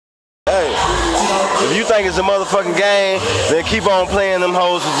If you think it's a motherfucking game, then keep on playing them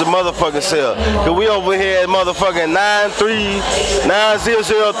hoes with the motherfucking self. Cause we over here at motherfucking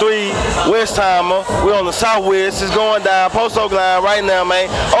 9003 Westheimer. We on the southwest. It's going down. Post Oak line right now, man.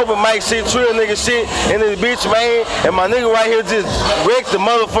 Open mic shit, Trill nigga shit in this bitch, man. And my nigga right here just wrecked the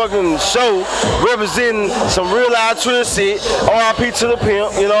motherfucking show, representing some real life Trill shit. R.I.P. to the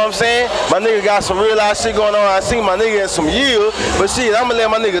pimp, you know what I'm saying? My nigga got some real life shit going on. I seen my nigga in some years, but shit, I'ma let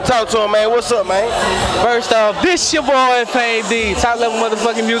my nigga talk to him, man. What's up, man? First off, this your boy Fame D, top level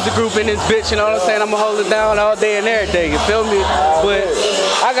motherfucking music group in this bitch, you know what I'm saying? I'ma hold it down all day and every day, you feel me? But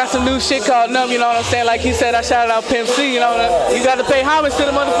I got some new shit called Numb, you know what I'm saying? Like he said, I shouted out Pimp C, you know what I'm saying? You gotta pay homage to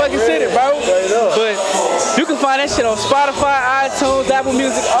the motherfucking city, bro. But you can find that shit on Spotify, iTunes, Apple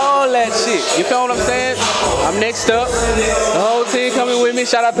Music, all that shit. You feel what I'm saying? I'm next up. The whole team coming with me.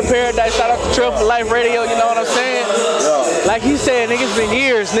 Shout out to Paradise, shout out to Trill for Life Radio, you know what I'm saying? Like he said, nigga, it's been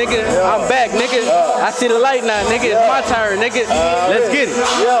years, nigga. I'm back, nigga. I see the light now, nigga. It's my turn, nigga. Let's get it.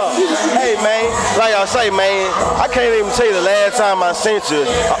 Hey, man, like I say, man, I can't even tell you the last time I seen you.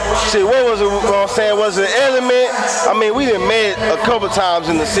 See, what was it, you know what I'm saying? Was it Element? I mean, we done met a couple times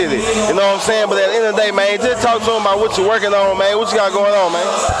in the city, you know what I'm saying? But at the end of the day, man, just talk to him about what you're working on, man. What you got going on, man?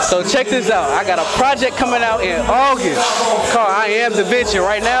 So check this out. I got a project coming out in August called I Am the Venture.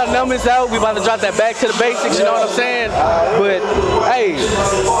 Right now, Numbers out. We about to drop that back to the basics, you know what I'm saying? But, hey,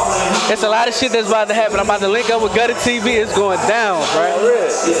 it's a lot of shit that's about to happen. I'm about to link up with Gutter TV. It's going down, right?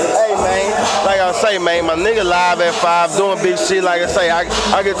 Hey, man, like I say, man, my nigga live at 5 doing big shit. Like I say, I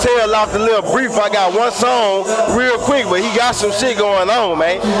can tell off the little brief. I got one song real quick, but he got some shit going on,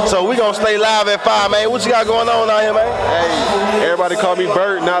 man. So we gonna stay live at 5, man. What you got going on out here, man? Hey, everybody call me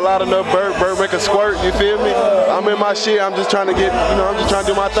Bert. Not loud enough, Bert. Bert make a squirt. You feel me? I'm in my shit. I'm just trying to get, you know, I'm just trying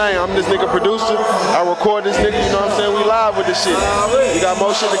to do my thing. I'm this nigga producer. I record this nigga. You know what I'm saying? We live with this shit. We got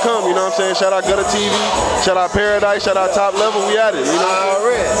more shit to come. You know what I'm saying? Shout out Gutter TV. Shout out Paradise. Shout out Top Level. We at it. You know.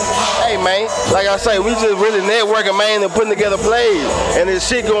 Hey, man, like I say, we just really networking, man, and putting together plays. And this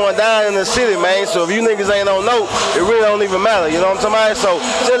shit going down in the city, man. So if you niggas ain't on note, it really don't even matter. You know what I'm talking about? So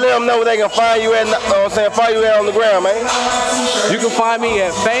just let them know where they can find you at, you know what I'm saying, find you at on the ground, man. You can find me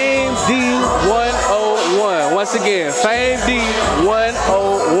at Fame D101. Once again, Fame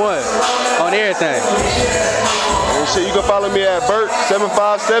D101 on everything. And shit, you can follow me at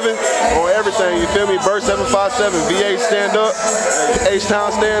Bert757 on everything. You feel me? Bert757. VA stand up.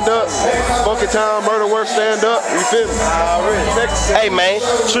 H-Town stand up. Funky Town Murder Work stand up. You feel me? Hey, man,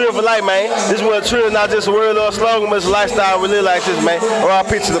 Trill for life, man. This is what Trill is not just a word or a slogan, but it's a lifestyle we live like this, man.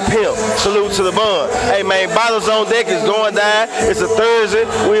 R.I.P. to the pimp. Salute to the bun. Hey, man, bottles on deck is going down. It's a Thursday.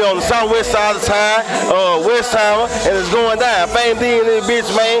 We on the southwest side of town, Westheimer, and it's going down. Fame D in this bitch,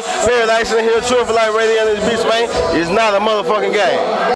 man. Paradise in here, Trill for Life Radio in this bitch, man. It's not a motherfucking game.